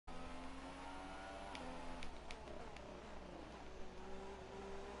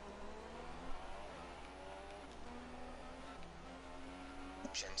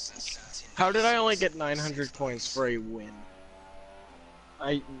How did I only get 900 points for a win?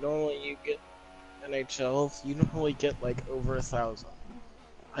 I normally you get NHL, you normally get like over 1,000.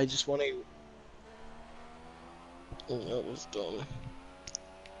 I just want to. That was dumb.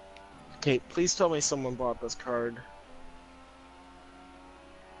 Okay, please tell me someone bought this card.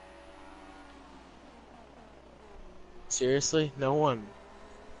 Seriously? No one.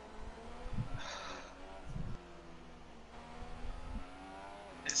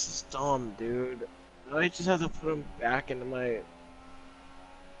 This is dumb, dude. I just have to put them back into my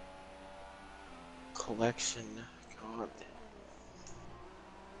collection. God.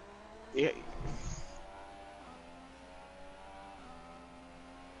 Yeah.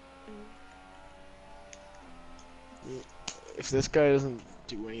 If this guy doesn't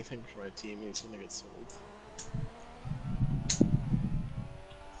do anything for my team, he's gonna get sold.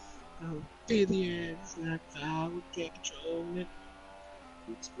 Oh, billions like I would can't control it.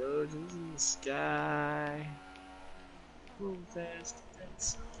 Explosions in the sky. Moving fast and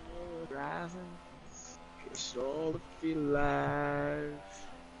slow, driving. It's all to feel alive.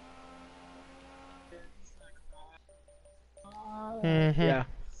 Yeah.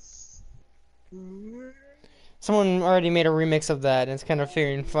 Someone already made a remix of that, and it's kind of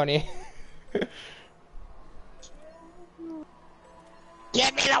freaking funny.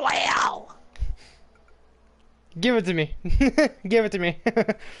 Give me the wheel! Give it to me. Give it to me.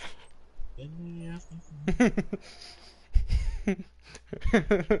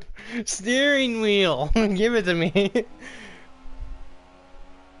 Steering wheel. Give it to me.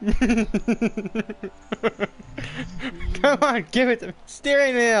 Come on, give it to me.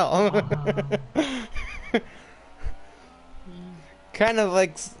 Steering wheel. Kind of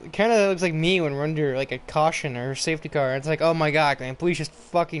looks like me when we're under like a caution or safety car. It's like, oh my god, man, please just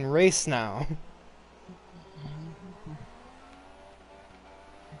fucking race now.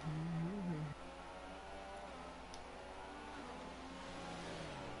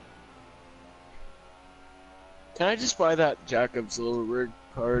 Can I just buy that Jacob's Little Rig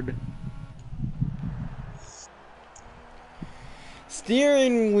card?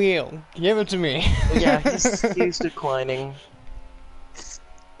 Steering wheel. Give it to me. Yeah, he's declining.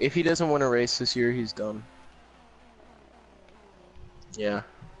 If he doesn't win a race this year, he's done. Yeah.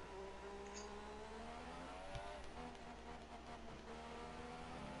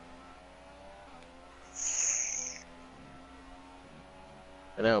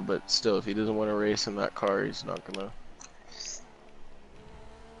 I know, but still, if he doesn't win a race in that car, he's not gonna.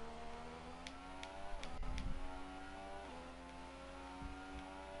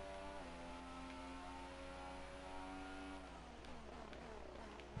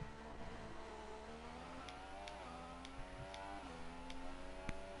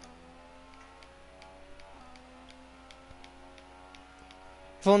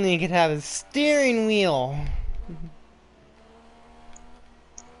 If only he could have a steering wheel.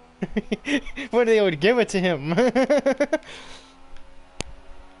 What they would give it to him.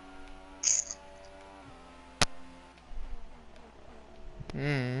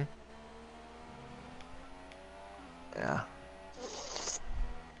 Yeah.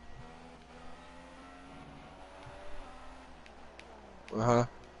 Uh-huh.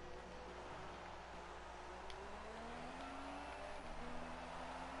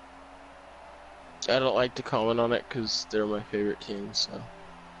 I don't like to comment on it because they're my favorite team, so. Right,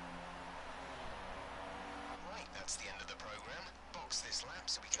 that's the end of the program. Box this lap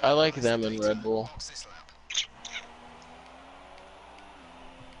so we can I like them in Red Bull.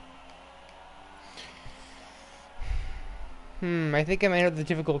 I think I might have the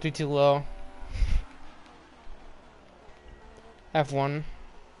difficulty too low. F1.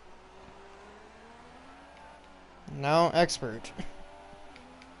 No, expert.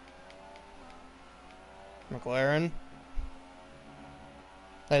 McLaren.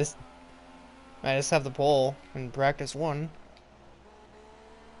 I just have the pole in practice 1.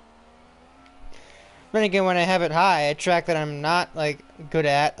 Then again, when I have it high, a track that I'm not like good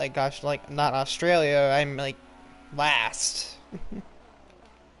at, like gosh, like not Australia, I'm like last.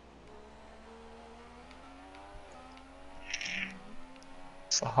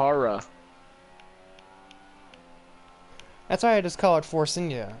 Sahara. That's why I just call it Force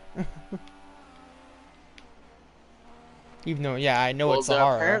India. Even though, yeah, I know it's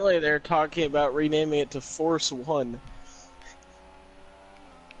Sahara. Apparently they're talking about renaming it to Force One.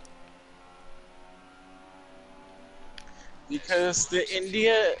 Because the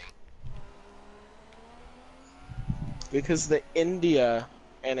India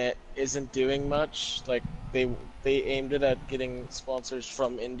in it isn't doing much. Like they aimed it at getting sponsors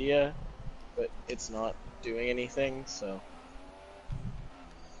from India, but it's not doing anything. So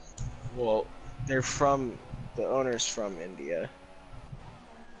Well, they're from the owner's from India.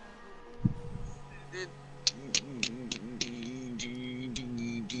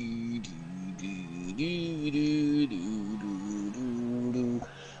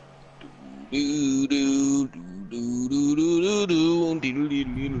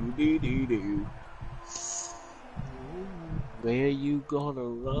 Where you gonna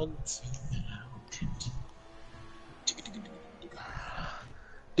run to?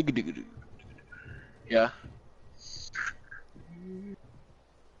 Yeah.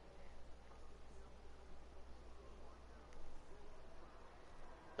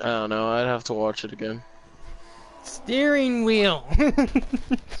 I don't know. I'd have to watch it again. Steering wheel.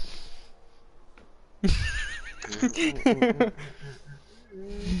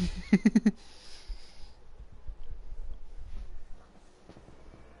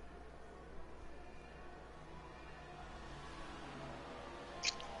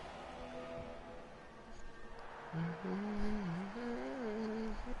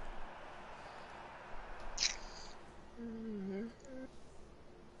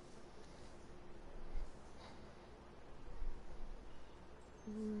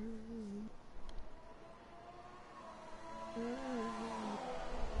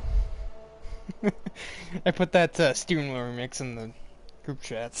 I put that steering wheel remix in the group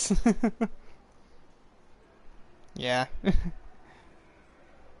chats. Yeah. Our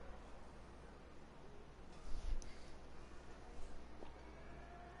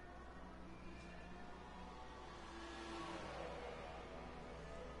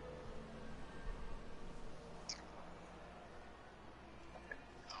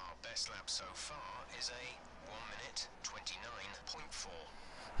best lap so far is a 1 minute 29.4.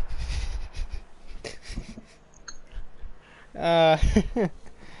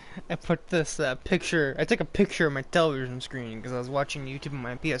 I put this picture. I took a picture of my television screen because I was watching YouTube on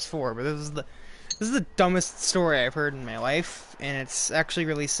my PS4. But this is the dumbest story I've heard in my life, and it's actually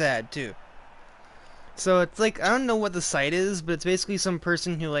really sad too. So it's like I don't know what the site is, but it's basically some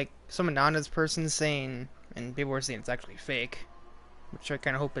person who like some anonymous person saying, and people are saying it's actually fake, which I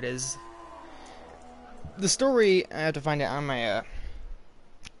kind of hope it is. The story I have to find it on my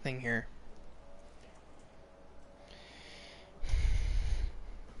thing here.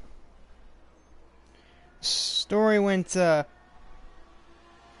 Story went, the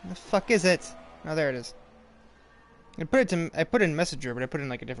fuck is it? Oh, there it is. I put it in Messenger, but I put it in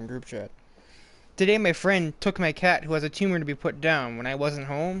like a different group chat. Today my friend took my cat who has a tumor to be put down when I wasn't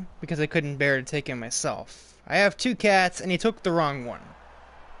home because I couldn't bear to take him myself. I have 2 cats and he took the wrong one.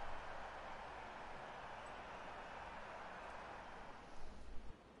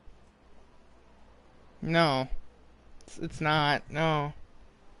 No. It's not. No.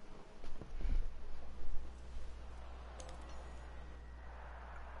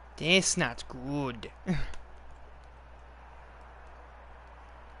 That's not good. Okie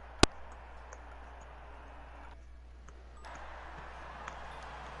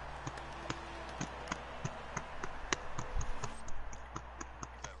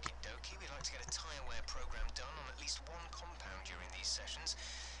dokie, we like to get a tyre wear program done on at least one compound during these sessions.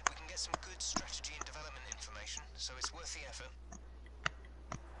 We can get some good strategy and development information, so it's worth the effort.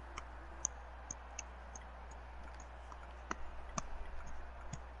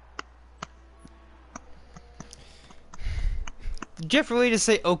 Did Jeff really just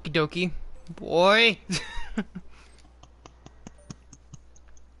say okie dokie? Boy!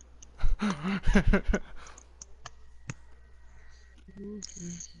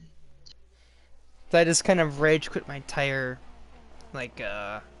 So I just kind of rage quit my tire, like,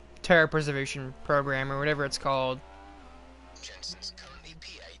 tire preservation program or whatever it's called. Jensen's currently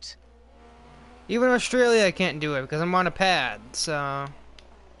P8. Even in Australia I can't do it because I'm on a pad, so...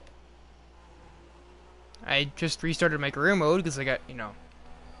 I just restarted my career mode because I got, you know,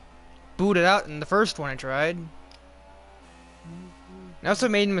 booted out in the first one I tried. I also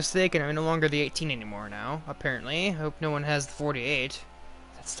made a mistake and I'm no longer the 18 anymore now, apparently. I hope no one has the 48.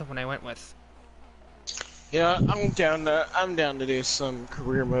 That's the one I went with. Yeah, I'm down to do some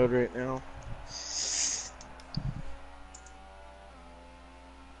career mode right now.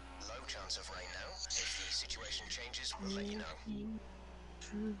 Low chance of rain now. If the situation changes, we'll let you know.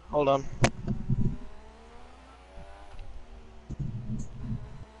 Hold on.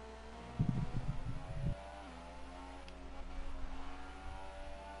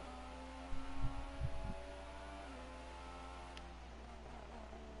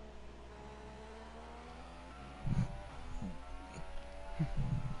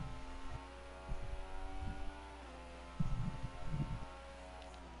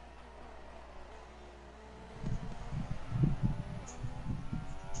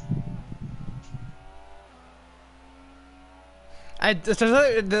 That's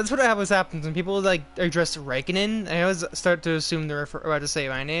what always happens when people like address Raikkonen. I always start to assume they're about to say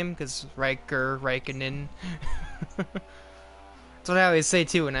my name because Raikkonen. That's what I always say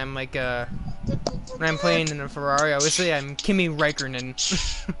too when I'm like when I'm playing in a Ferrari. I always say I'm Kimi Raikkonen.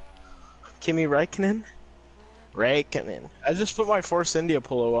 Kimi Raikkonen? Raikkonen. I just put my Force India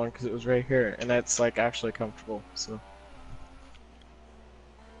polo on because it was right here, and it's like actually comfortable. So.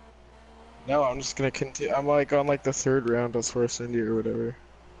 No, I'm just gonna continue. I'm like on like the third round of Force India or whatever.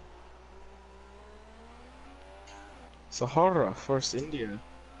 Sahara, Force India.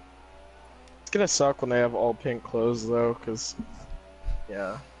 It's gonna suck when they have all pink clothes though, cause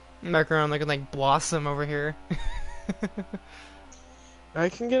yeah. Background looking like Blossom over here. I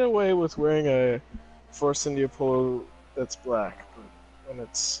can get away with wearing a Force India polo that's black, but when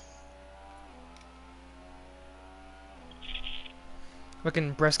it's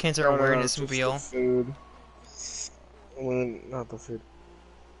Looking breast cancer no, awareness just mobile. the food. When, not the food.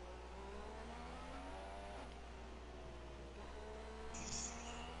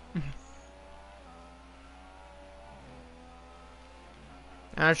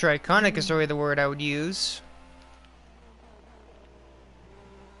 I'm not sure iconic is really the word I would use.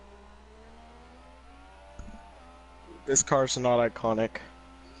 This car's not iconic.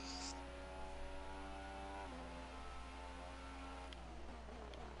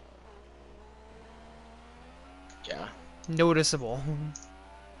 Yeah. Noticeable.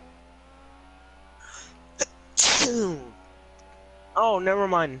 Oh, never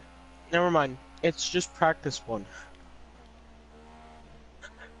mind. Never mind. It's just practice one.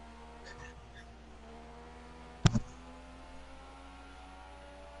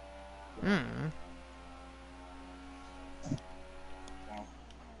 Hmm.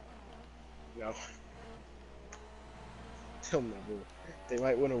 No. They'll never. They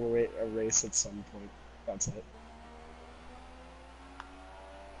might win a race at some point. That's it.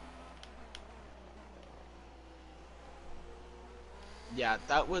 Yeah,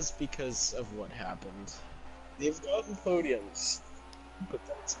 that was because of what happened. They've gotten podiums, but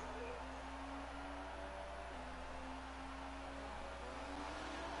that's about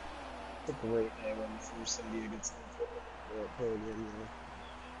it. It's a great day when Force India gets on the podium. You know?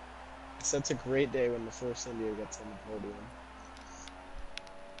 So it's a great day when the Force India gets on the podium.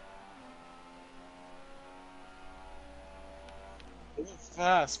 They move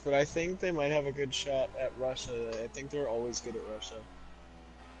fast, but I think they might have a good shot at Russia. I think they're always good at Russia.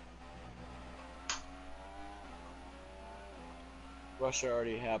 Russia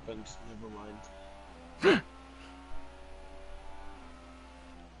already happened. Never mind.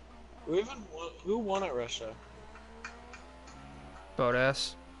 Who won at Russia?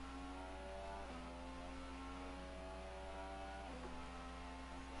 Bottas.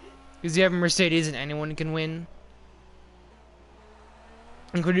 Because you have a Mercedes and anyone can win.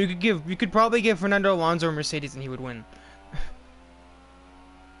 And you could probably give Fernando Alonso a Mercedes and he would win.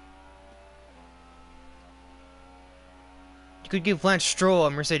 You could give Lance Stroll a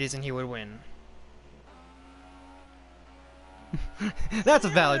Mercedes and he would win. That's a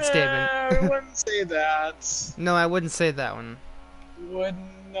valid statement. I wouldn't say that. No, I wouldn't say that one. Would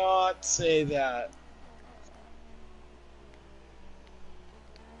not say that.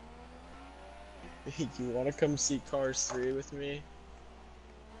 You want to come see Cars 3 with me?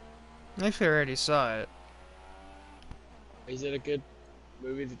 Actually, I already saw it. Is it a good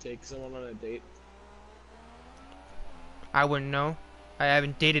movie to take someone on a date? I wouldn't know. I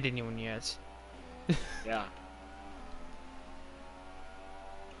haven't dated anyone yet. Yeah.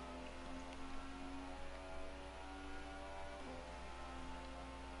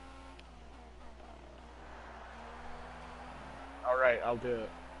 Alright, I'll do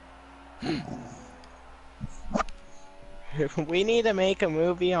it. We need to make a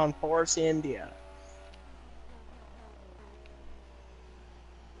movie on Force India.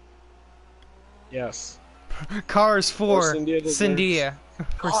 Yes. Cars 4. Force India deserves- Cyndia.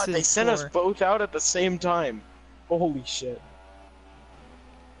 God, they sent us both out at the same time. Holy shit.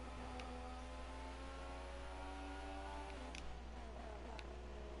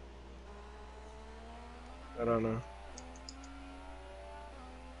 I don't know.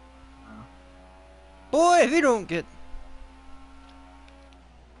 Boy, if you don't get...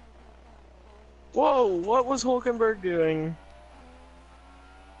 Whoa, what was Hulkenberg doing?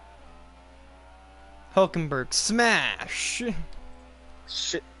 Hulkenberg smash.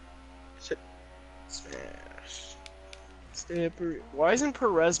 Shit. Shit. Smash. Stay up. Why isn't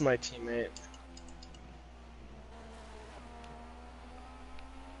Perez my teammate?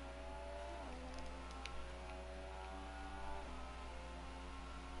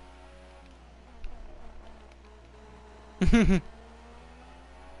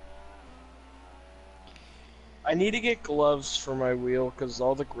 I need to get gloves for my wheel because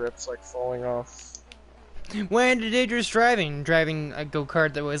all the grip's like falling off. When did dangerous driving a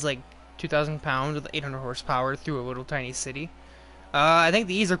go-kart that was like 2,000 pounds with 800 horsepower through a little tiny city? I think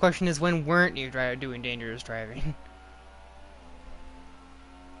the easier question is when weren't you doing dangerous driving?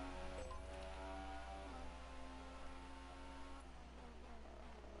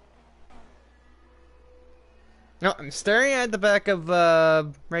 No, I'm staring at the back of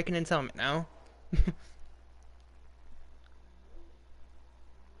Raikkonen's helmet now.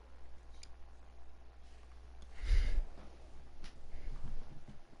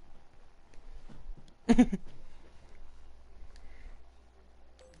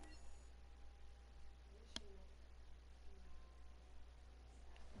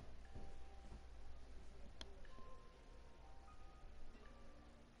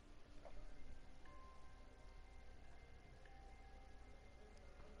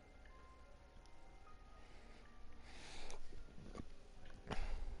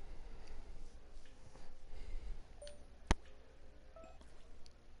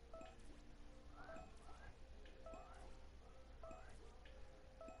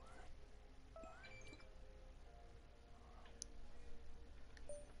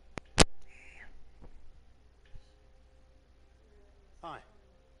 Hi.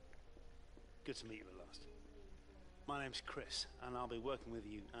 Good to meet you at last. My name's Chris, and I'll be working with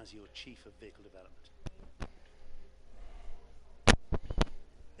you as your Chief of Vehicle Development.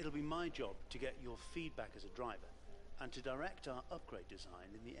 It'll be my job to get your feedback as a driver, and to direct our upgrade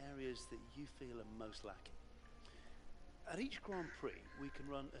design in the areas that you feel are most lacking. At each Grand Prix, we can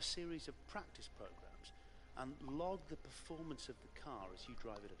run a series of practice programs and log the performance of the car as you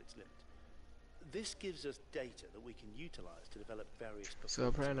drive it at its limit. This gives us data that we can utilize to develop various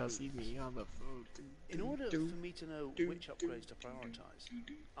So performance trying to see improvements. me on the phone. In order for me to know which upgrades to prioritize,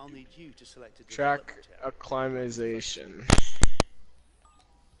 I'll need you to select a Track development area. acclimatization.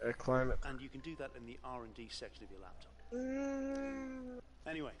 Acclimate. And you can do that in the R&D section of your laptop.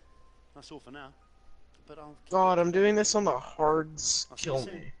 Anyway, that's all for now. But I'll keep God, you I'm doing updated. this on the hard I'll see you skill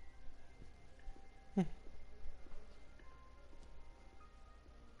soon. me.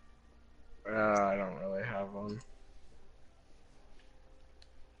 I don't really have one.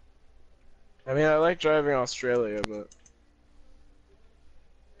 I mean, I like driving Australia, but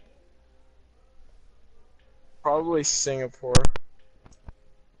probably Singapore.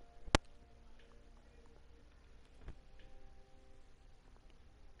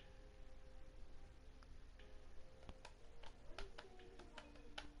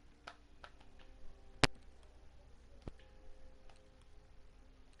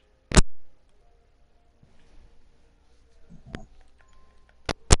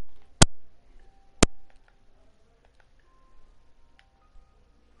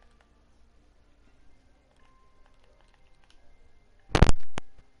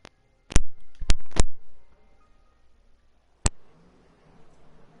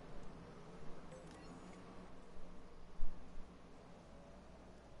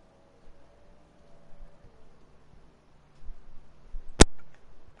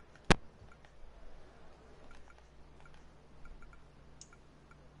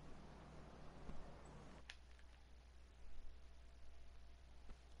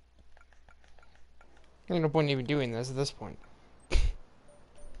 There's no point even doing this at this point.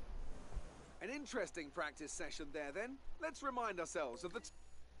 An interesting practice session there, then. Let's remind ourselves of the...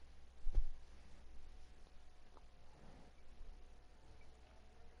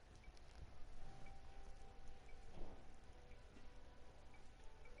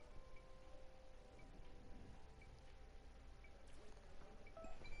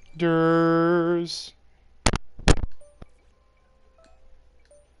 Durs.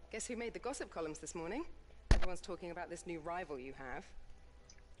 Guess who made the gossip columns this morning? Everyone's talking about this new rival you have.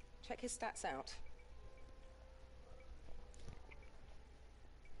 Check his stats out.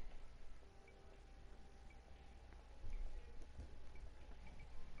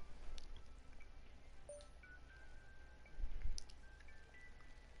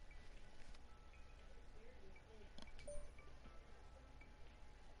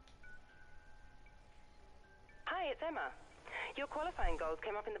 Hi, it's Emma. Your qualifying goals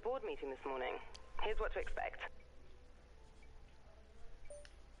came up in the board meeting this morning. Here's what to expect.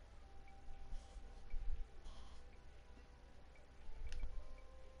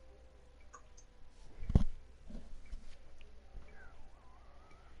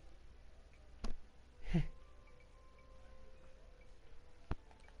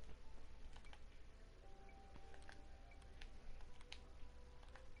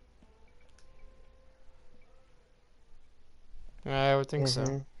 I would think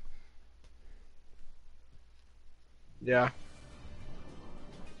so. Yeah.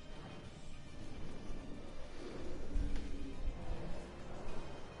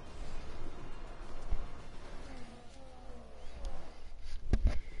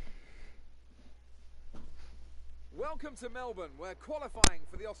 Welcome to Melbourne, where qualifying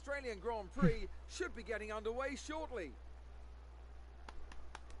for the Australian Grand Prix should be getting underway shortly.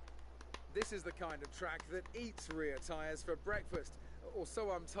 This is the kind of track that eats rear tyres for breakfast, or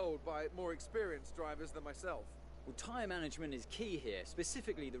so I'm told by more experienced drivers than myself. Well, tyre management is key here,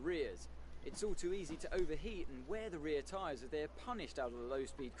 specifically the rears. It's all too easy to overheat and wear the rear tyres as they're punished out of the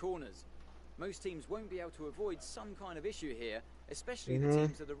low-speed corners. Most teams won't be able to avoid some kind of issue here, especially the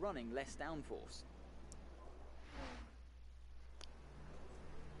teams that are running less downforce.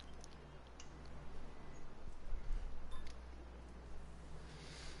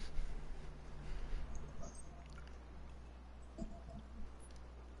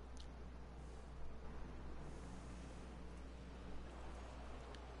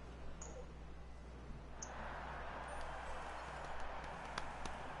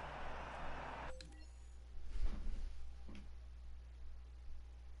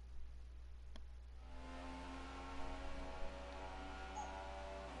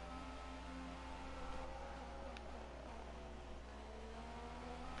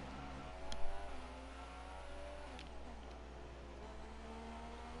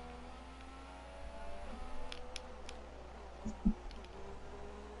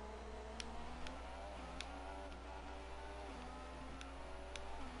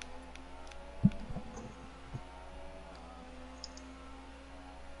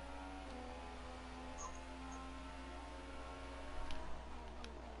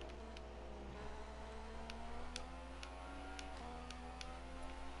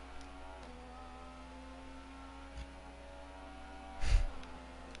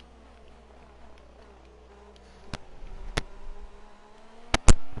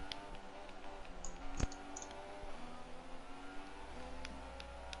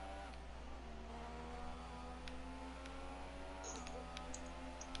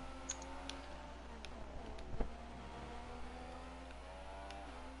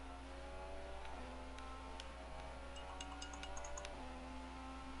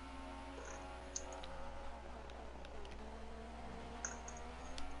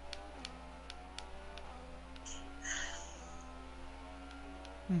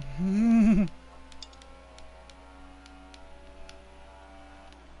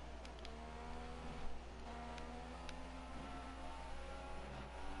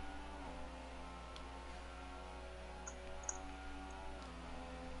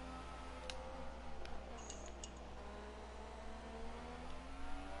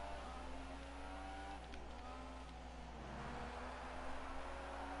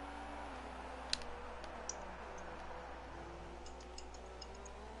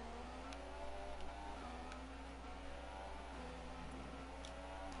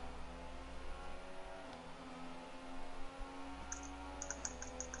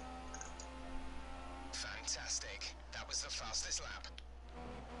 Fantastic. That was the fastest lap.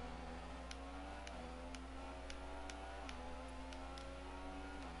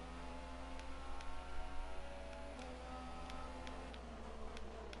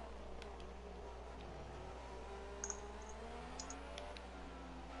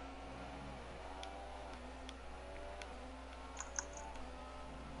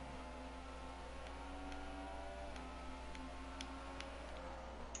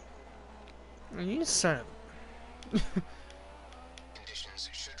 You son of... Conditions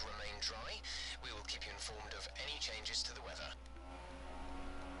should remain dry. We will keep you informed of any changes to the weather.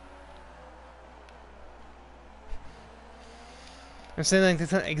 I'm saying like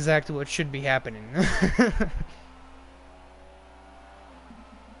that's not exactly what should be happening.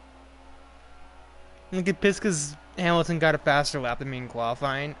 Look at Pisca's Hamilton got a faster lap than me in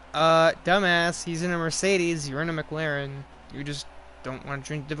qualifying. Dumbass, he's in a Mercedes, you're in a McLaren. You just don't want to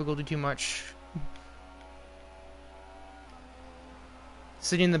drink difficulty too much.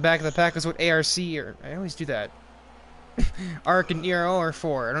 Sitting in the back of the pack is what ARC, or I always do that. ARC and ERO are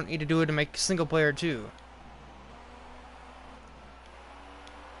for. I don't need to do it to make single player too.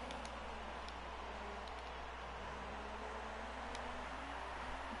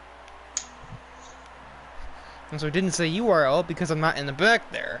 And so I didn't say URL because I'm not in the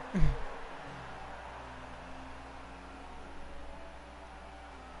back there.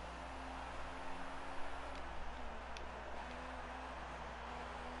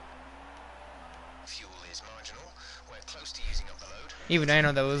 Fuel is marginal. We're close to using up the load. Even I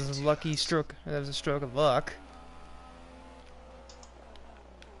know that was a lucky stroke. That was a stroke of luck.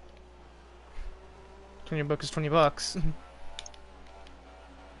 $20 is $20.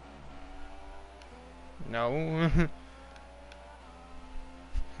 No.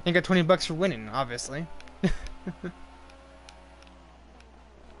 You got $20 for winning, obviously.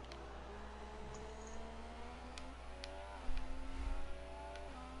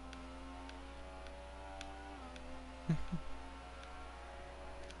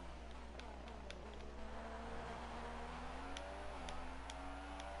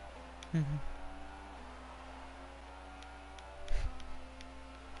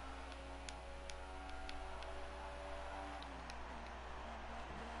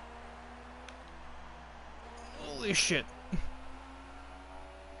 Holy shit.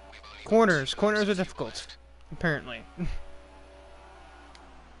 Corners are difficult, apparently.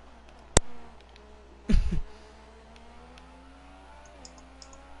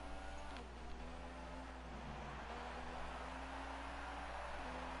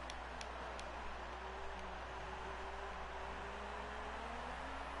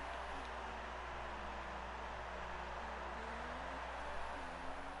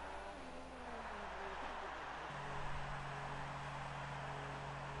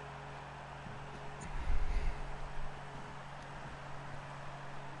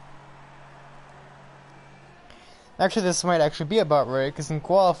 Actually, this might actually be about right, because in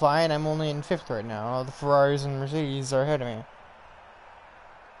qualifying, I'm only in 5th right now. All the Ferraris and Mercedes are ahead of me.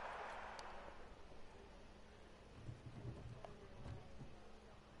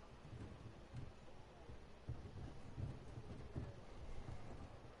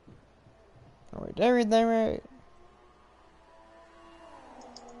 Oh, wait, did I read that right?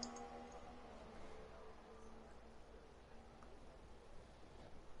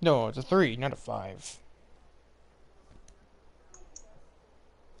 No, it's a 3, not a 5.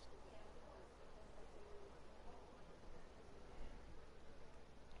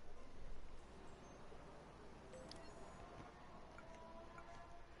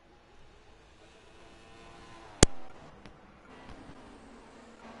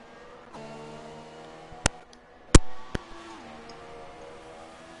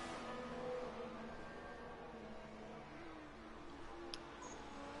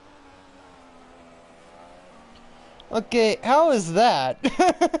 Okay, how is that?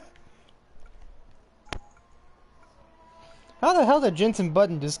 How the hell did Jensen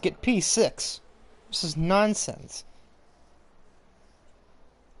Button just get P6? This is nonsense.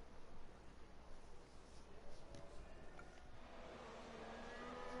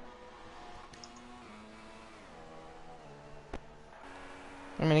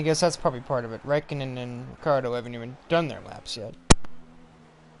 I mean, I guess that's probably part of it. Raikkonen and Ricciardo haven't even done their laps yet.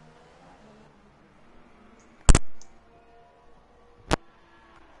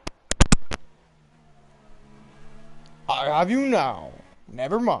 I have you now.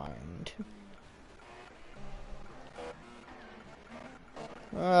 Never mind.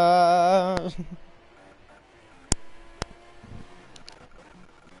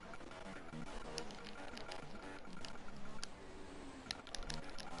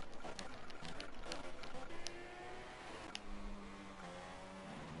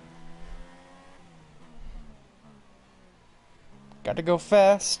 Gotta go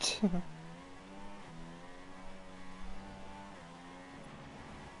fast.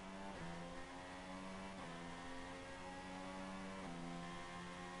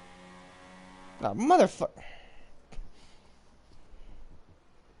 Oh, motherfucker.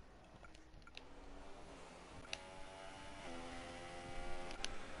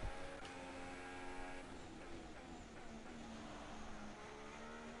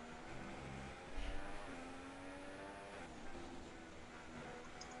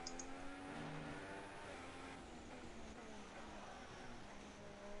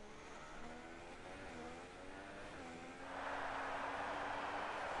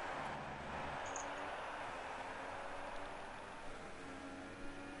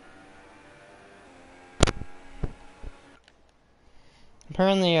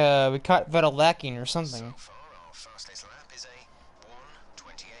 Apparently, we caught Vettel lacking or something. So far, our fastest lap is a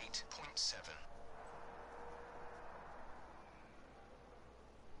 1:28.7.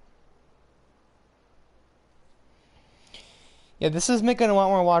 Yeah, this is making a lot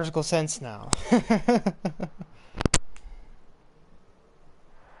more logical sense now. I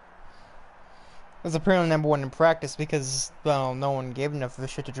was apparently #1 in practice because, well, no one gave enough of the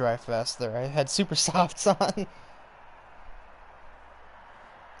shit to drive fast there. I had super softs on.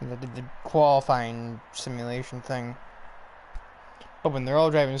 And I did the qualifying simulation thing. But when they're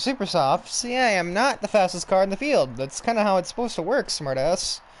all driving super softs, yeah, I am not the fastest car in the field. That's kind of how it's supposed to work,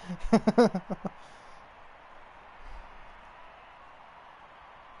 smartass.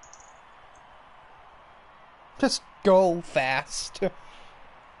 Just go fast.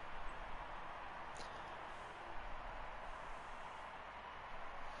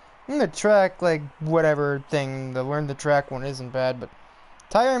 And the track, like, whatever thing, the learn the track one isn't bad, but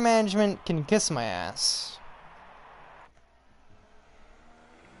tire management can kiss my ass.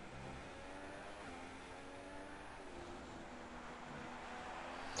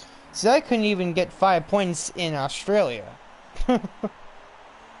 See, I couldn't even get 5 points in Australia.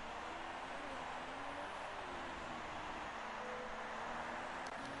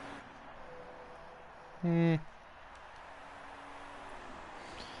 I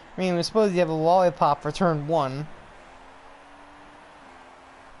mean, I suppose you have a lollipop for turn 1.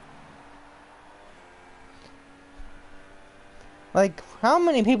 Like, how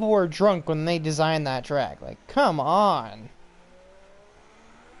many people were drunk when they designed that track? Like, come on.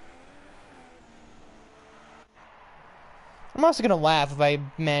 I'm also gonna laugh if I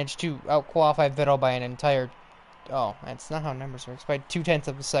manage to outqualify Vettel by an entire... Oh, that's not how numbers works. By 0.2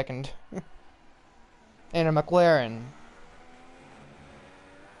 of a second. And a McLaren.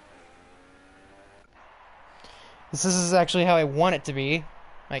 This is actually how I want it to be.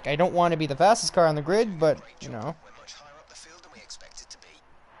 Like, I don't want to be the fastest car on the grid, but, you know. We're much higher up the field than we expected to be.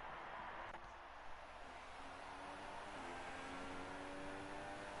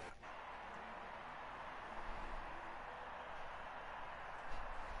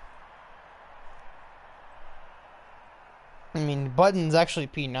 I mean, Button's actually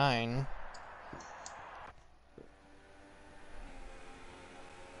P9.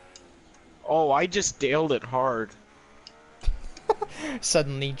 Oh, I just daled it hard.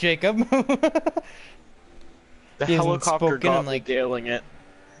 Suddenly, Jacob. The He hasn't helicopter spoken got in, me like... dailing it.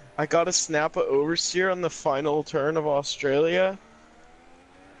 I got a snap of oversteer on the final turn of Australia.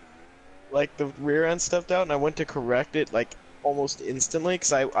 Like, the rear end stepped out, and I went to correct it, like, almost instantly,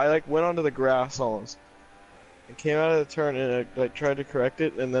 because I like, went onto the grass almost. I came out of the turn, and I, like, tried to correct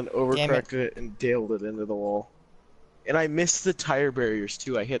it, and then overcorrected it, and daled it into the wall. And I missed the tire barriers,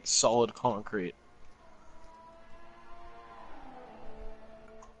 too. I hit solid concrete.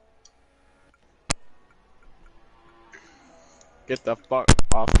 Get the fuck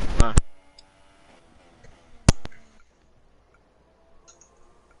off my...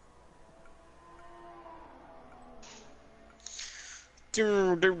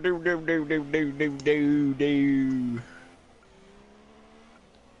 Do do do do do do do do do do.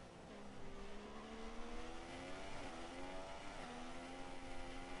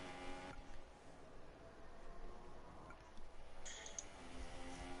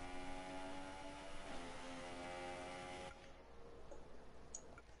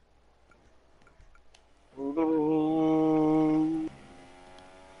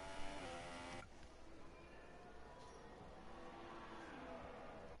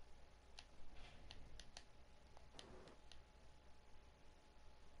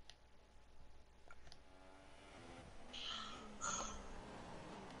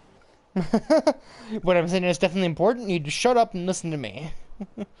 What I'm saying is definitely important. You just shut up and listen to me.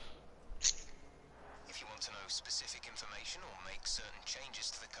 If you want to know specific information or make certain changes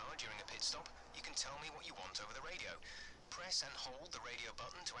to the car during a pit stop, you can tell me what you want over the radio. Press and hold the radio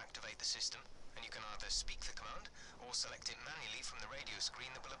button to activate the system, and you can either speak the command or select it manually from the radio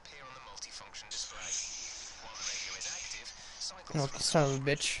screen that will appear on the multifunction display. While the radio is active, cycle Oh, through the son of a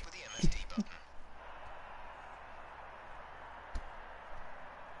switch bitch. with the MSD button.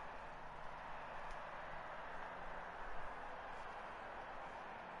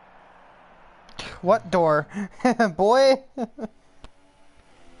 What door? Boy?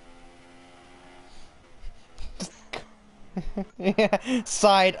 Yeah,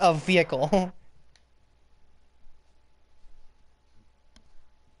 side of vehicle.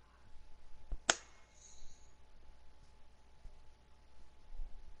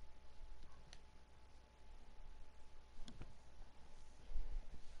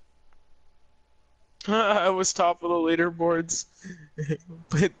 I was top of the leaderboards,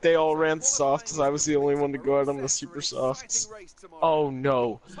 but they all ran softs. I was the only one to go out on the super softs. Oh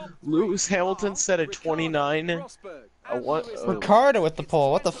no, Lewis Hamilton set a 29. Ricardo with the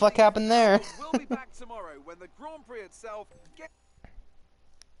pole. What the fuck happened there?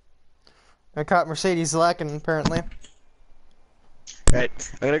 I caught Mercedes lacking, apparently.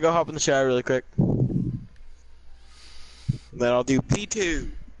 Alright, I'm gonna go hop in the chat really quick. Then I'll do P2.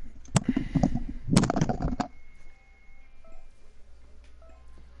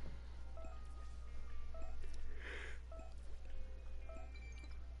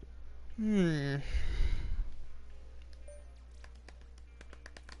 Hmm.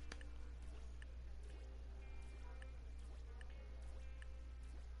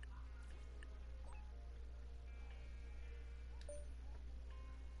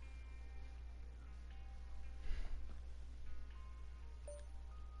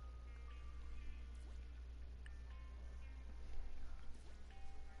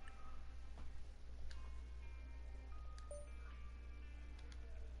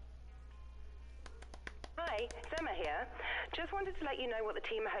 Hey, it's Emma here. Just wanted to let you know what the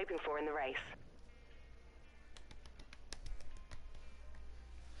team are hoping for in the race.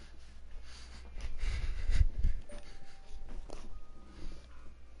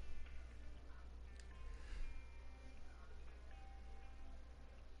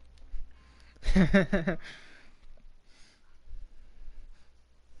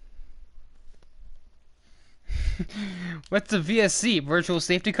 What's a VSC? Virtual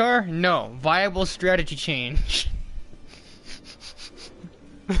safety car? No. Viable strategy change.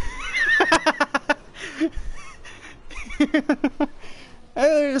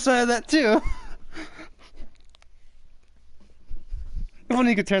 I decided that too. If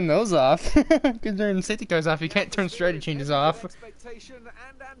only you could turn those off. You could turn safety cars off. You can't turn strategy changes off. Expectation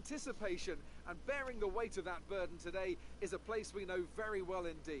and anticipation, and bearing the weight of that burden today is a place we know very well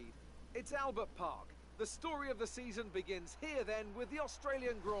indeed. It's Albert Park. The story of the season begins here then with the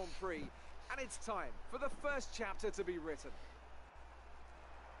Australian Grand Prix, and it's time for the first chapter to be written.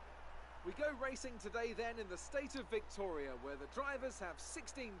 We go racing today then in the state of Victoria, where the drivers have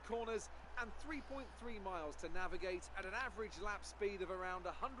 16 corners and 3.3 miles to navigate at an average lap speed of around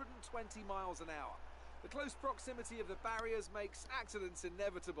 120 miles an hour. The close proximity of the barriers makes accidents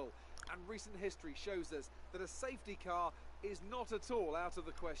inevitable, and recent history shows us that a safety car is not at all out of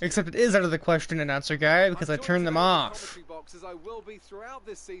the question. Except it is out of the question, announcer guy, because I turned them off. Box, as I will be throughout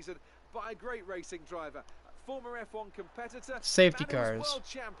this season, by a great racing driver, former F1 competitor, safety man who was cars. world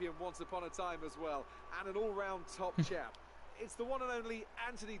champion once upon a time as well, and an all-round top chap. It's the one and only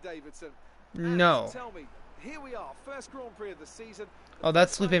Anthony Davidson. No. And tell me, here we are, first Grand Prix of the season. Oh,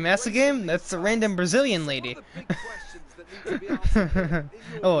 that's Felipe Massa game? That's the random Brazilian lady.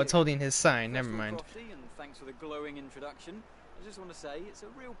 Oh, it's holding his sign. Never mind. Thanks for the glowing introduction. I just want to say it's a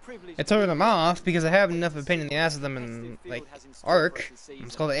real privilege. I turned them off because I have enough of a pain in the ass of them in, like, ARC.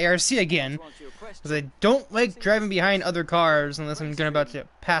 It's called the ARC again. Because I don't like driving behind other cars unless I'm about to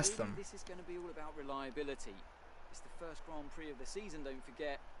pass them. This is going to be all about reliability. It's the first Grand Prix of the season, don't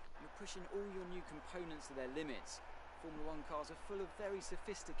forget. You're pushing all your new components to their limits. Formula 1 cars are full of very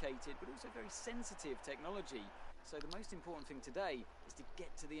sophisticated but also very sensitive technology. So the most important thing today is to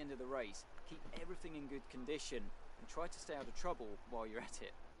get to the end of the race, keep everything in good condition, and try to stay out of trouble while you're at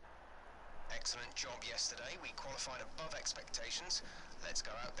it. Excellent job yesterday. We qualified above expectations. Let's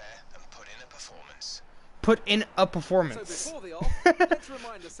go out there and put in a performance. Put in a So performance. before the off, let's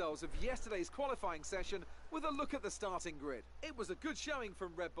remind ourselves of yesterday's qualifying session with a look at the starting grid. It was a good showing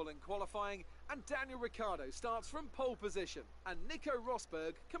from Red Bull in qualifying, and Daniel Ricciardo starts from pole position, and Nico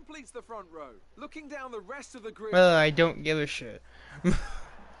Rosberg completes the front row. Looking down the rest of the grid... Well, I don't give a shit.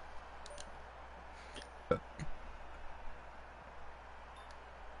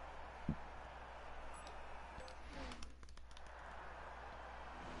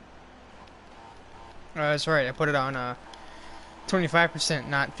 That's right, I put it on 25%,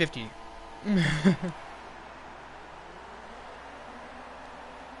 not 50.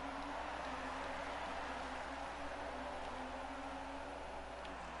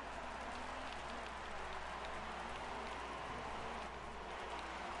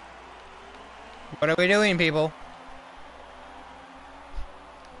 What are we doing, people?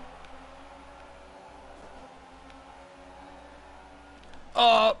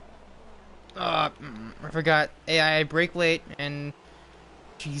 Oh! I forgot AI brake late, and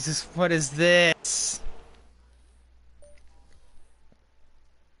Jesus, what is this?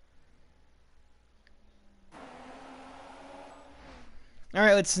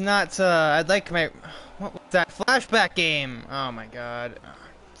 Alright, let's not, I'd like my, what was that, flashback game? Oh my god.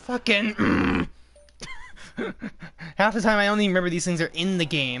 Fucking, half the time I only remember these things are in the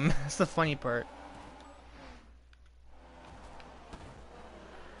game. That's the funny part.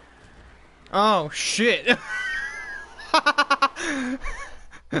 Oh, shit.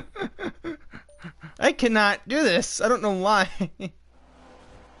 I cannot do this. I don't know why.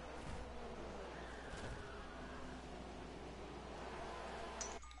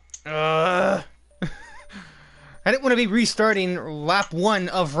 I didn't want to be restarting lap 1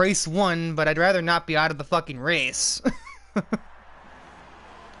 of race 1, but I'd rather not be out of the fucking race.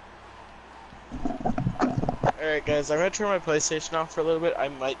 Alright guys, I'm gonna turn my PlayStation off for a little bit. I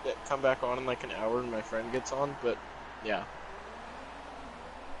might come back on in like an hour when my friend gets on, but yeah.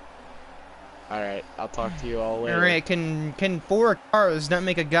 Alright, I'll talk to you all later. Alright, can 4 cars not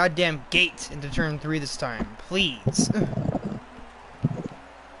make a goddamn gate into turn 3 this time? Please.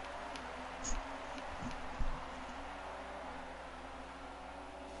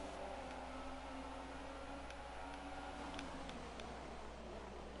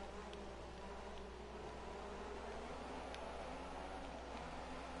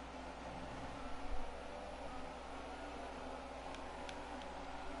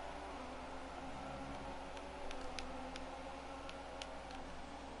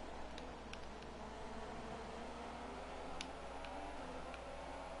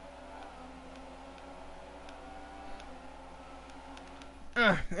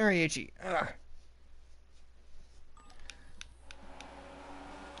 Very itchy. Ugh.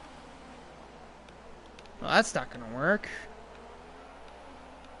 Well, that's not gonna work.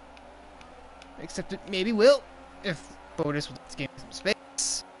 Except it maybe will, if Bodus will give me some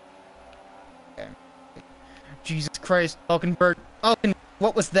space. Okay. Jesus Christ, Falkenberg. Falken,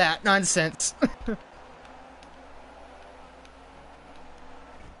 what was that nonsense?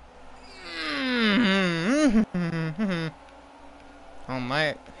 Oh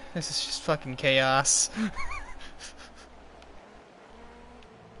my, this is just fucking chaos.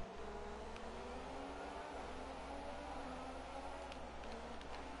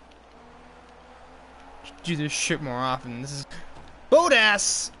 Do this shit more often. This is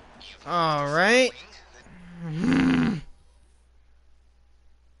Bodass! Alright.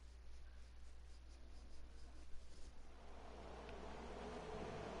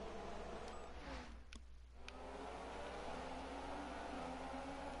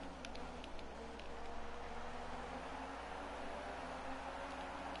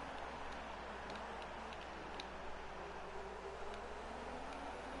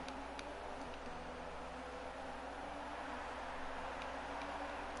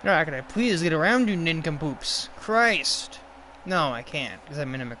 Alright, can I please get around, you nincompoops? Christ! No, I can't, because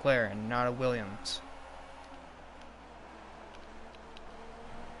I'm in a McLaren, not a Williams.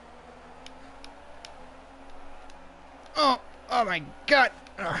 Oh my god!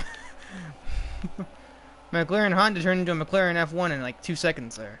 McLaren Honda turned into a McLaren F1 in like 2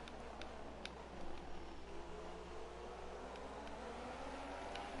 seconds there.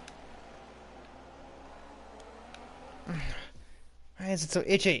 Why is it so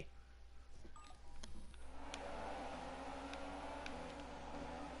itchy?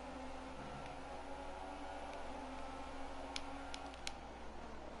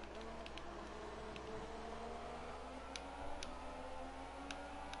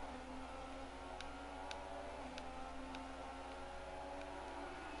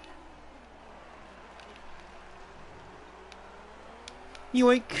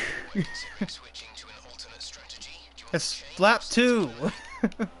 Yoink! Switching to an alternate strategy. Do you want It's to change lap or 2!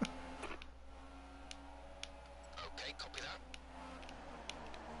 Okay, copy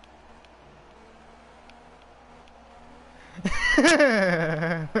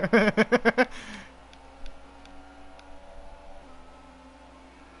that.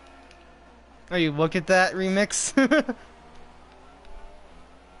 Oh, you look at that remix?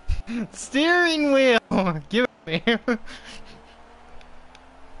 Steering wheel! Give it to me.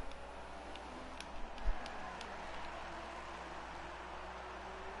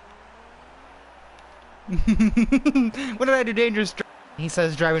 What did I do dangerous? He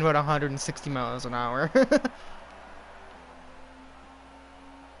says driving about 160 miles an hour. Race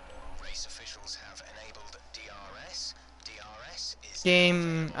officials have enabled DRS. DRS is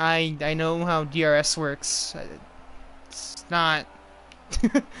Game, I know how DRS works. It's not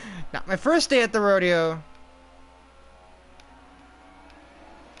not my first day at the rodeo.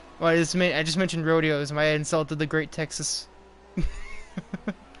 Well, I just mentioned rodeos. I insulted the Great Texas.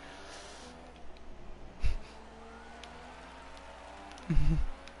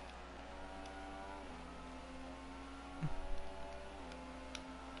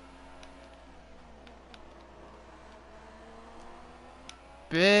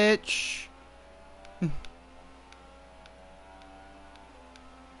 Bitch.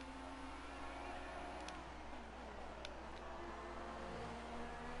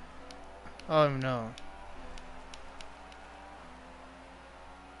 Oh no.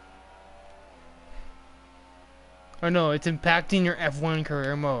 Oh no, it's impacting your F1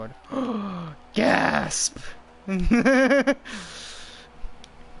 career mode. Gasp!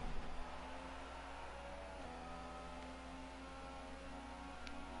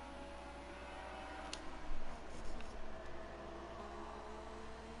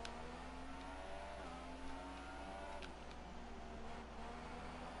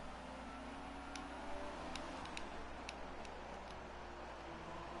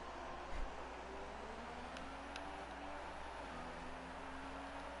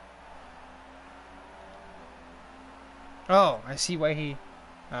 Oh, I see why he,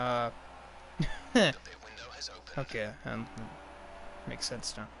 the pit window has opened. okay, makes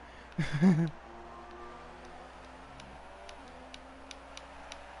sense now. Okay,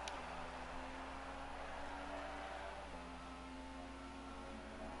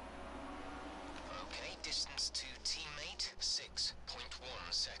 distance to teammate 6.1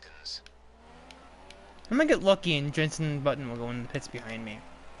 seconds. I might get lucky and Jensen Button will go in the pits behind me.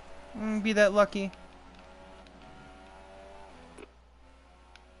 Be that lucky.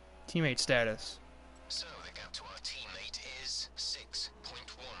 Teammate status. So the gap to our teammate is 6.1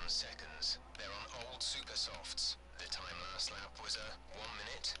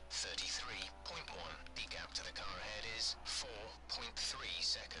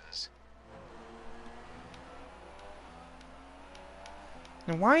 seconds.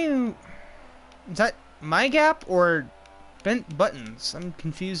 And why are you... Is that my gap or bent buttons? I'm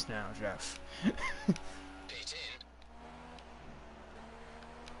confused now, Jeff. Pit in.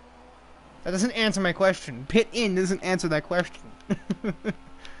 That doesn't answer my question. Pit in doesn't answer that question.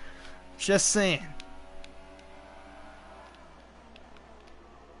 Just saying.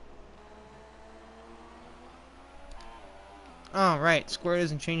 Oh, right. Square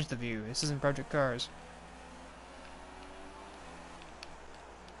doesn't change the view. This isn't Project Cars.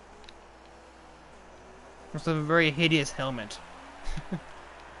 Must have a very hideous helmet.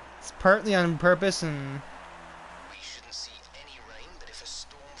 It's partly on purpose and... We shouldn't see any rain, but if a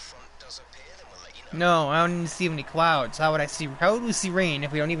storm front does appear, then we'll let you know. No, I don't even see any clouds. How would we see rain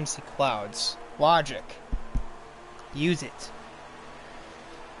if we don't even see clouds? Logic. Use it.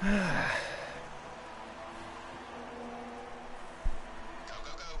 Go,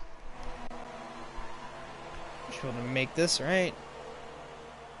 go, go. Should be able to make this, right?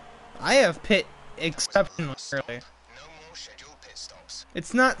 I have pit exceptionally early. No more scheduled pit stops.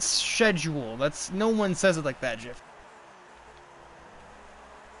 It's not schedule. That's no one says it like that, Jeff.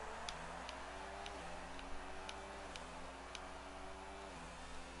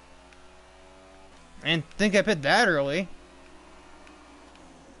 I didn't think I pit that early.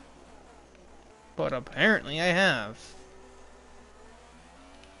 But apparently I have.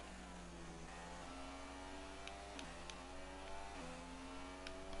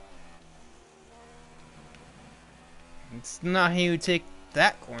 It's not how you take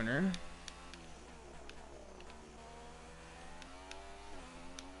that corner.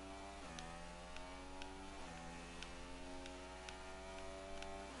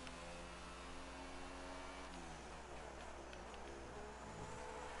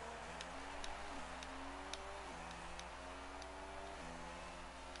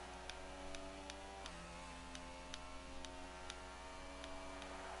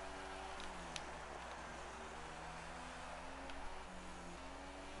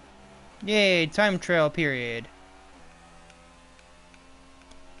 Yay, time trial period.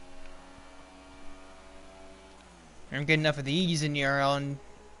 I don't get enough of these in your own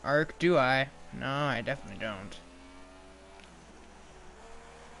arc, do I? No, I definitely don't.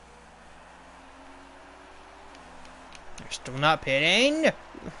 You're still not pitting?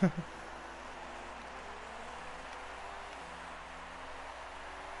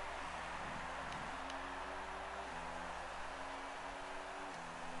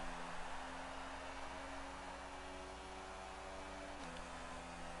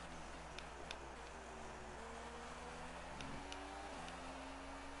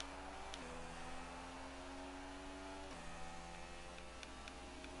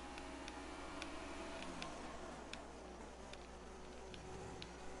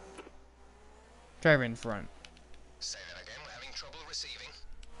 Driver in front. Say that again, we're having trouble receiving.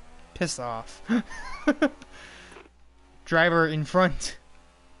 Piss off. Driver in front.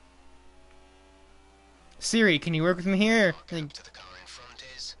 Siri, can you work with me here? Gap to the car in front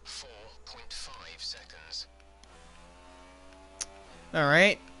is 4.5 seconds.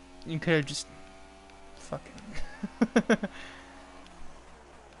 Alright. You could have just... Fucking...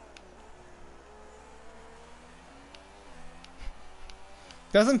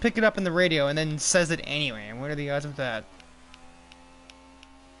 Doesn't pick it up in the radio and then says it anyway. What are the odds of that?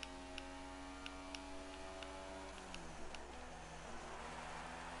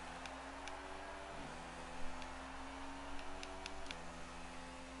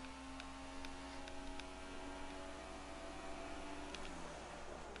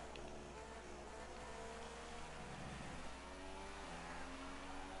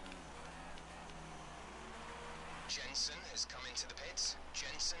 Jensen has come into the pits.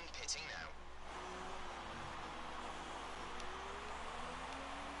 Jensen pitting now.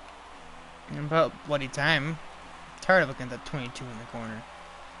 About bloody time. I'm tired of looking at that 22 in the corner.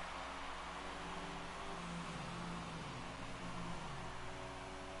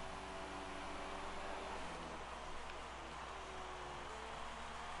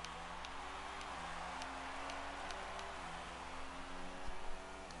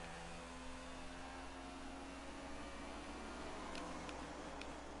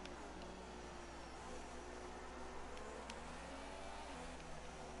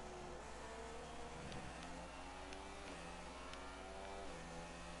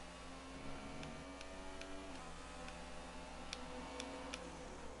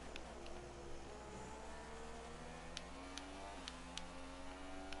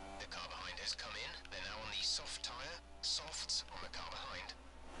 Come in, they're now on the soft tyre, softs on the car behind.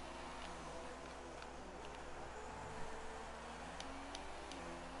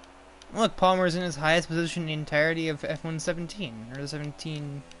 Look, Palmer's in his highest position in the entirety of F1 or the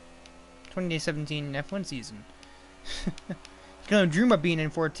 2017 F1 season. You can only dream of being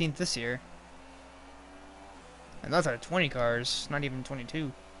in 14th this year. And that's out of 20 cars, not even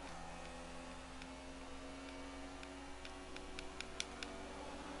 22.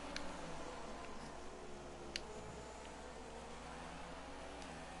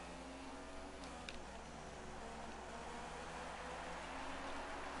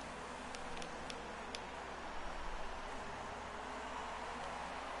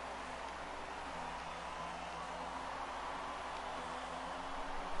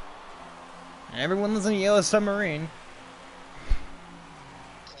 Everyone lives in a yellow submarine.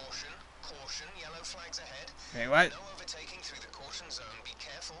 Caution, caution, yellow flags ahead. Hey, what? No overtaking through the caution zone. Be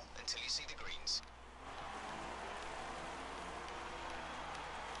careful until you see the greens.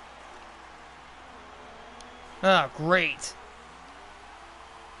 Oh, great.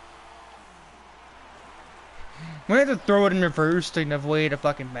 We have to throw it in reverse to avoid a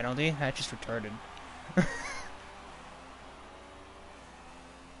fucking penalty. That's just retarded.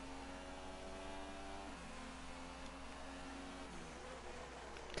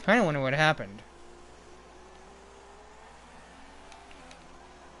 Kinda wonder what happened.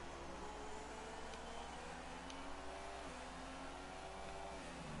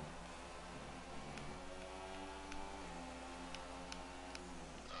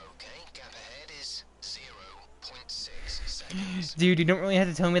 Okay, gap ahead is 0.6 seconds. Dude, you don't really have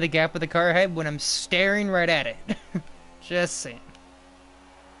to tell me the gap with the car ahead when I'm staring right at it. Just saying.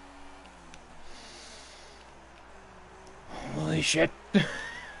 Holy shit.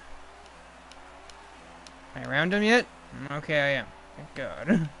 Am I around him yet? Okay, I am. Thank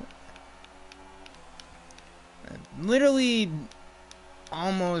God. I'm literally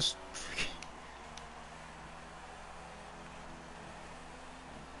almost.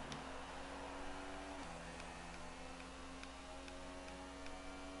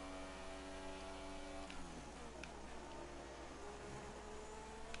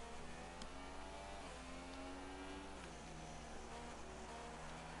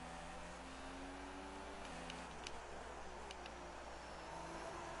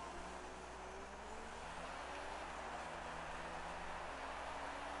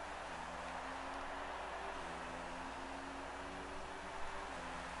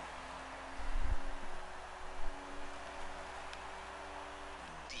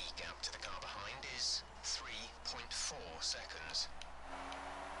 The gap to the car behind is 3.4 seconds.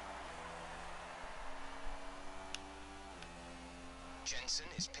 Jensen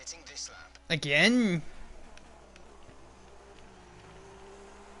is pitting this lap. Again?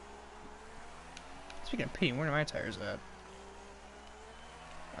 Speaking of pitting, where are my tires at?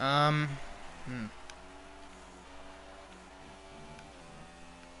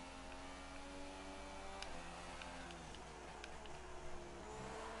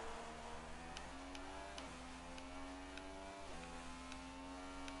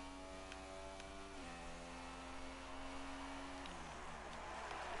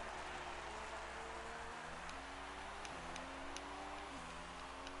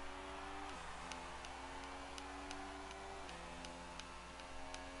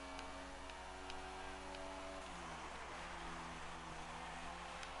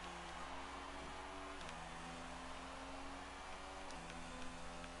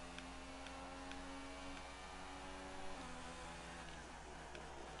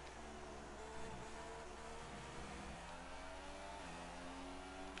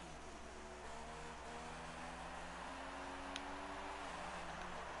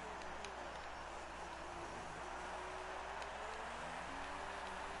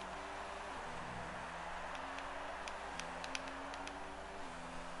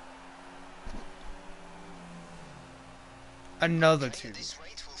 Another two. At this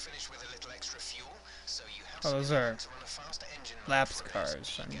rate, we'll finish with a little extra fuel, so you have Oh, those some are to run a faster engine run laps for a cars.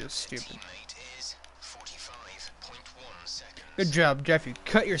 race. I'm The just gap to stupid. teammate is 45.1 seconds. Good job, Jeff. You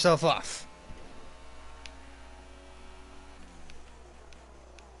cut yourself off.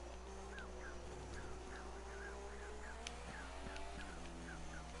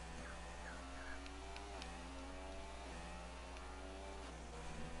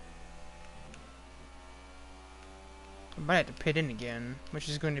 I might have to pit in again, which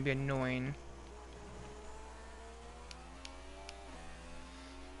is going to be annoying.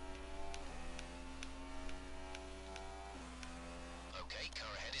 Okay, car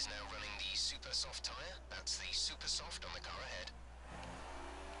ahead is now running the super soft tyre. That's the super soft on the car ahead.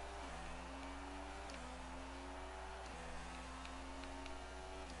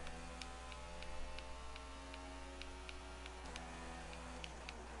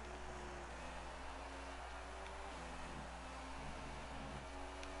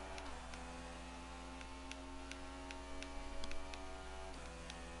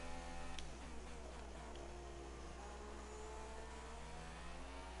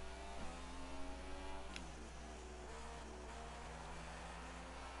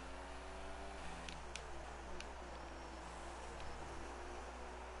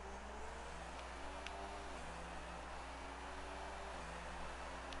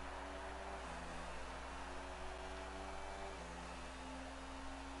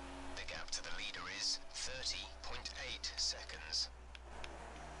 30.8 seconds.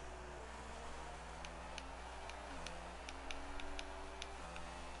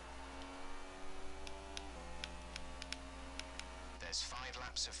 There's 5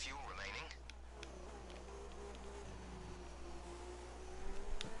 laps of fuel remaining.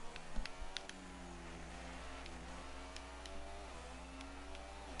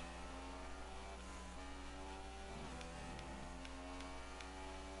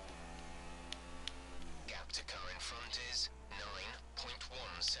 Gap to car in front is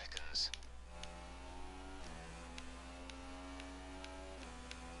 9.1 seconds.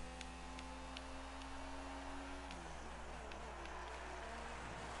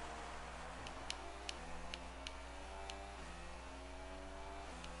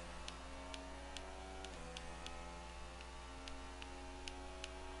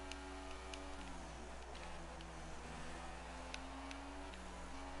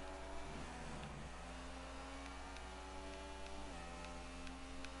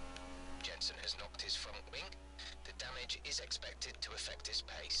 Jensen has knocked his front wing. The damage is expected to affect his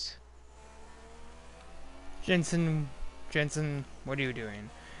pace. Jensen, what are you doing?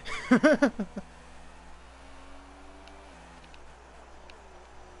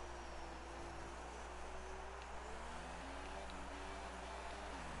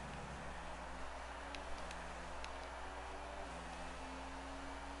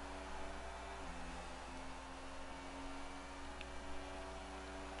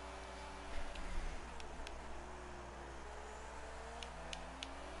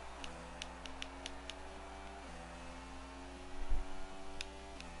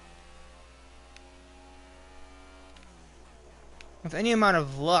 With any amount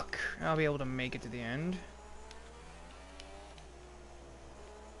of luck, I'll be able to make it to the end.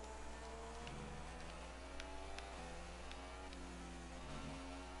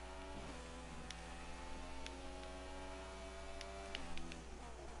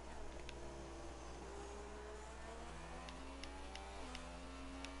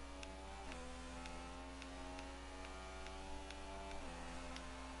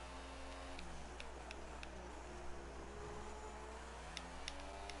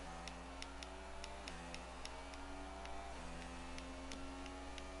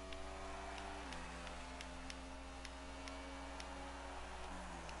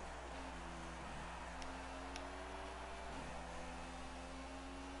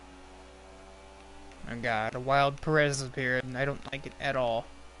 Oh god, a wild Perez appeared, and I don't like it at all.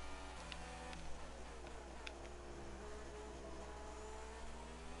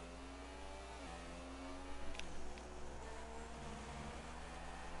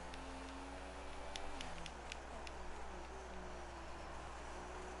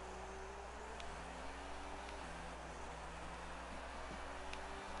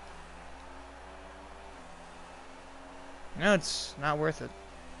 No, it's not worth it.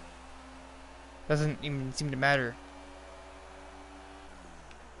 Doesn't even seem to matter.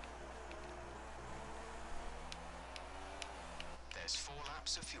 There's 4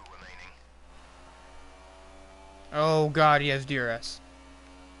 laps of fuel remaining. Oh god, he has DRS.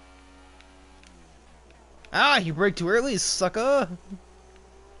 Ah, you brake too early, sucker!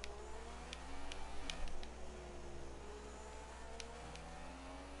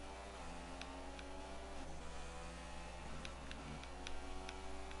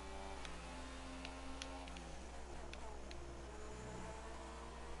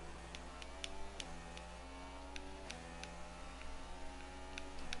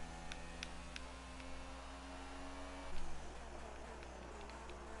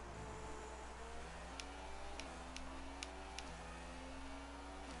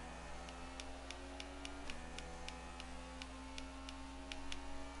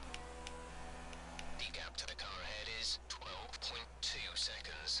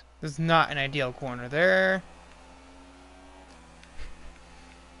 There's not an ideal corner there.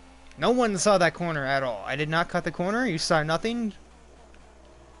 No one saw that corner at all. I did not cut the corner. You saw nothing.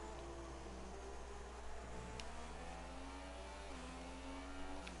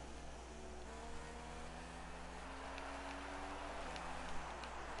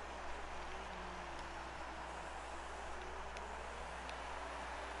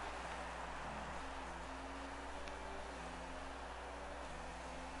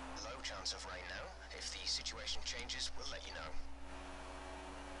 Low chance of rain now. If the situation changes, we'll let you know.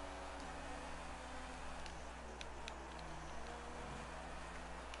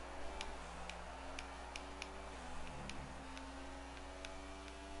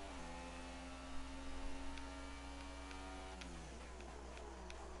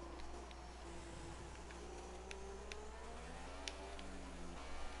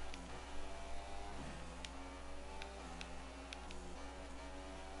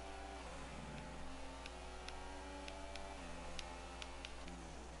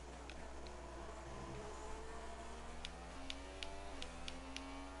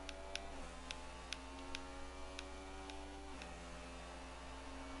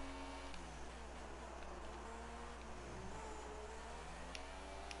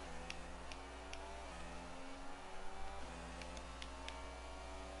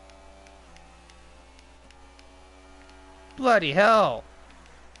 Bloody hell!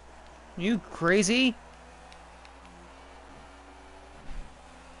 You crazy?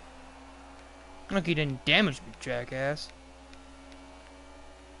 Look, you didn't damage me, jackass.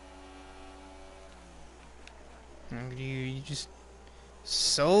 You just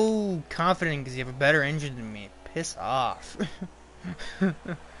so confident because you have a better engine than me. Piss off.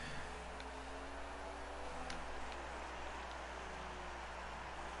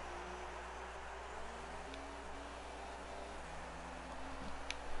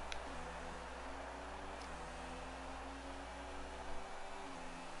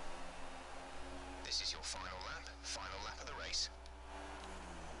 This is your final lap of the race.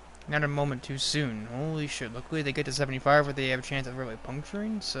 Not a moment too soon. Holy shit, luckily they get to 75 where they have a chance of really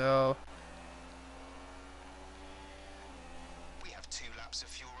puncturing, so... We have 2 laps of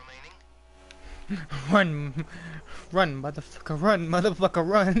fuel remaining. Run, motherfucker, run!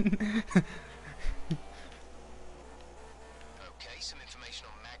 Okay, some information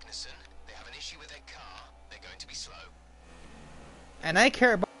on Magnussen. They have an issue with their car. They're going to be slow. And I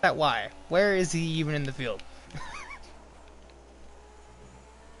care about that why. Where is he even in the field?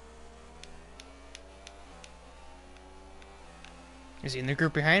 Is he in the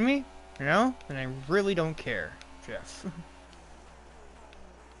group behind me? No? Then I really don't care, Jeff.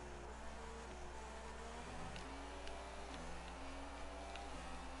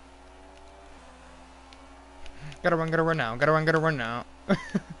 Gotta run now. Gotta run now. Are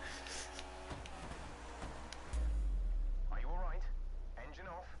you alright? Engine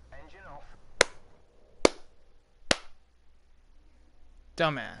off.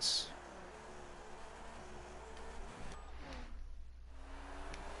 Dumbass.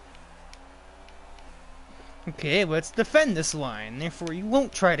 Okay, let's defend this line. Therefore, you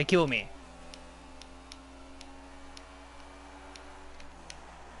won't try to kill me.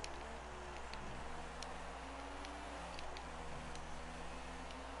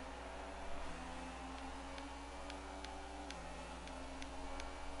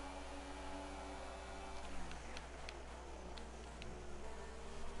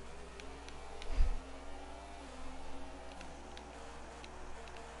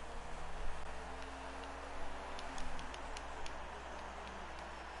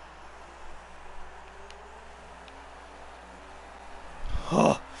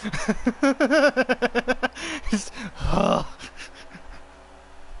 Oh. Just, oh.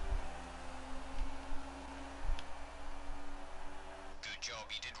 Good job,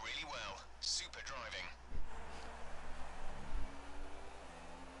 you did really well. Super driving.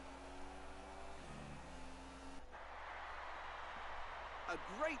 A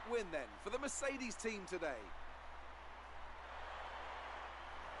great win then for the Mercedes team today.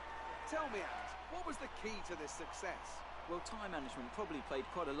 Tell me, Ant, what was the key to this success? Well, time management probably played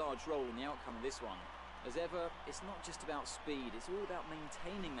quite a large role in the outcome of this one. As ever, it's not just about speed, it's all about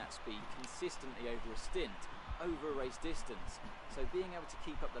maintaining that speed consistently over a stint, over a race distance. So being able to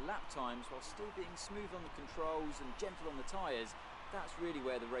keep up the lap times while still being smooth on the controls and gentle on the tyres, that's really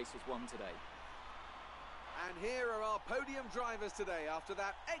where the race was won today. And here are our podium drivers today after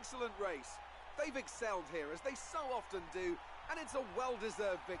that excellent race. They've excelled here, as they so often do, and it's a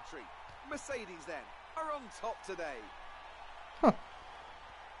well-deserved victory. Mercedes, then, are on top today. Huh.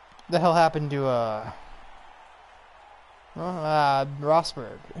 The hell happened to,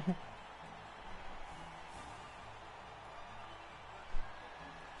 Rosberg?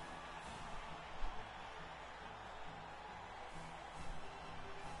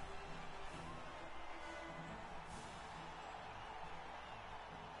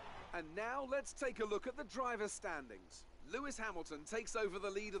 And now let's take a look at the drivers' standings. Lewis Hamilton takes over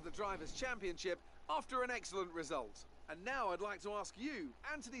the lead of the Drivers' Championship after an excellent result. And now I'd like to ask you,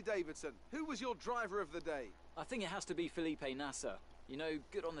 Anthony Davidson, who was your driver of the day? I think it has to be Felipe Nasser. You know,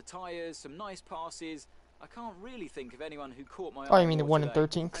 good on the tyres, some nice passes. I can't really think of anyone who caught my eye. Oh, you mean the more 1 in today.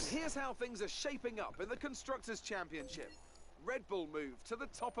 13? And here's how things are shaping up in the Constructors' Championship. Red Bull moved to the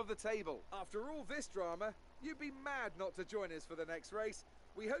top of the table. After all this drama, you'd be mad not to join us for the next race.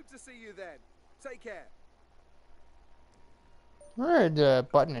 We hope to see you then. Take care. Where did the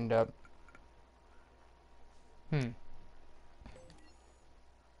button end up?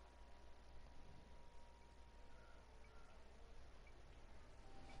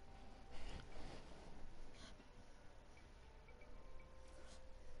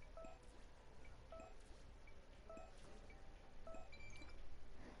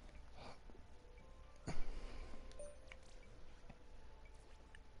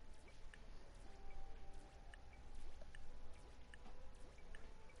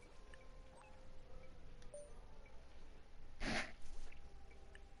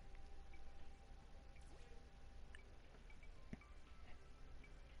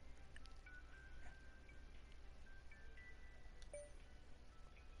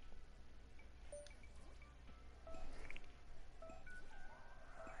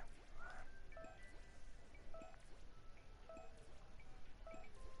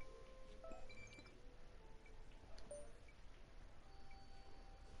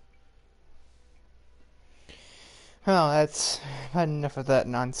 Well, that's had enough of that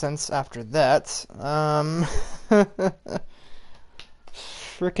nonsense after that.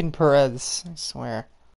 Frickin' Perez, I swear.